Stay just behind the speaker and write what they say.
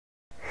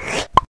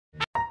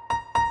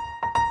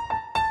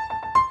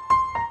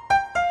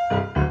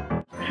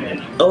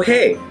Oh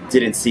hey,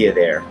 didn't see you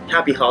there.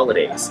 Happy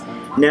holidays.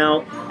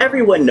 Now,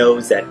 everyone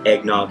knows that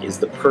eggnog is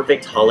the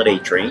perfect holiday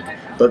drink,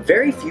 but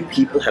very few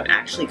people have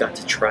actually got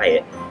to try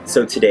it.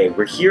 So today,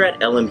 we're here at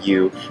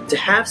LMU to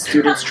have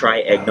students try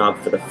eggnog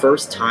for the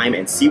first time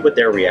and see what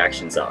their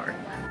reactions are.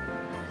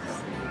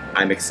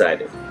 I'm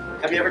excited.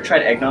 Have you ever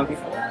tried eggnog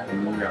before?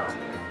 No.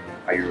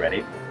 Are you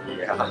ready?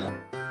 Yeah.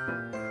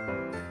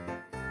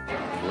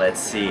 Let's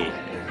see.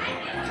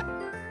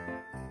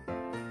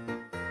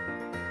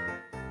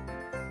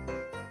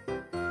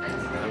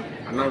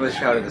 I'm not really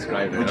sure how to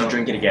describe it. Would you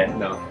drink it again?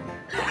 No.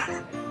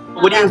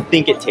 What do you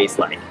think it tastes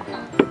like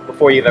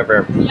before you've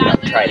ever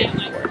tried it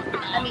before?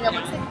 I mean, it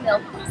looks like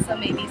milk, so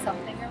maybe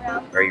something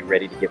around. Are you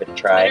ready to give it a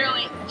try?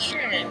 It's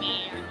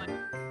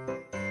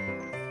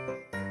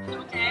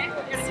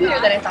sweeter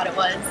than I thought it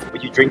was.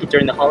 Would you drink it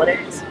during the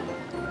holidays?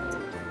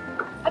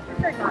 I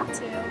prefer not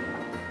to,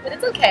 but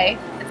it's okay.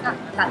 It's not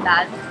that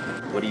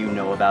bad. What do you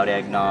know about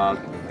eggnog?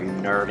 Are you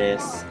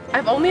nervous?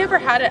 I've only ever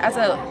had it as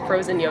a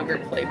frozen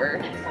yogurt flavor.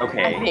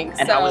 Okay. I think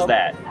And so. how was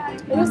that?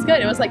 It was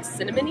good. It was like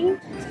cinnamony.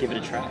 Let's give it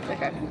a try.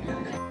 Okay.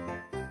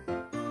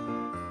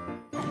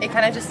 It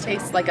kind of just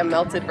tastes like a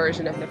melted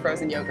version of the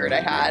frozen yogurt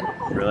I had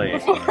Really?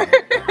 before.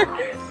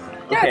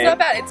 Yeah, Okay. it's not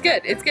bad. It's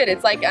good. It's good.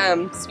 It's like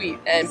sweet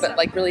but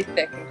like really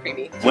thick and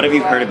creamy. What have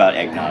you heard about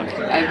eggnog?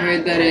 I've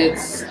heard that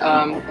it's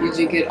you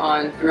drink it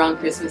around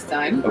Christmas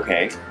time,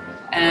 Okay.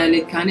 and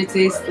it kind of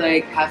tastes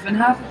like half and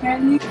half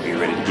apparently. Are you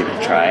ready to give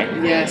it a try?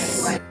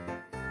 Yes.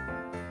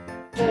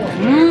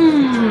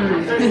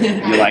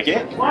 Mmm. You like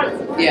it?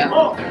 Yeah,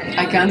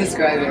 I can't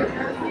describe it.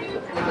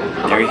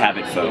 There you have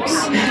it, folks.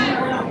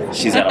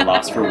 She's at a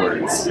loss for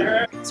words.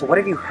 So what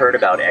have you heard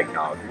about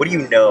eggnog? What do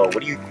you know?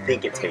 What do you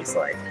think it tastes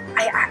like?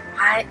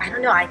 I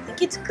don't know. I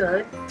think it's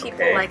good. People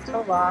Okay. like it a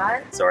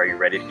lot. So are you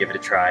ready to give it a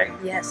try?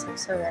 Yes, I'm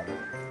so ready.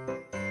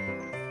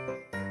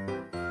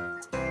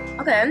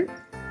 Okay.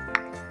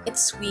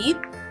 It's sweet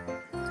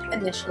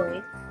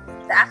initially.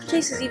 The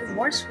aftertaste is even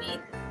more sweet.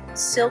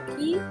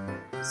 Silky,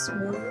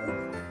 smooth.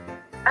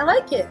 I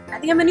like it. I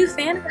think I'm a new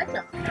fan of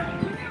eggnog.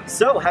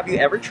 So have you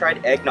ever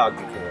tried eggnog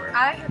before?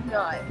 I have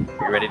not.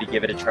 Are you ready to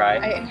give it a try?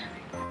 I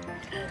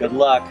Good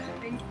luck.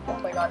 think. Oh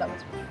my god, that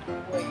was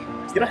way.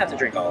 You don't have to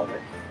drink all of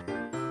it.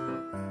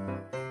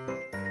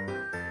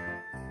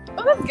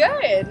 Oh, that's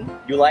good.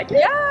 You like it?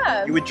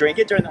 Yeah. You would drink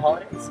it during the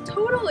holidays?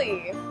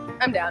 Totally.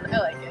 I'm down. I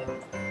like it.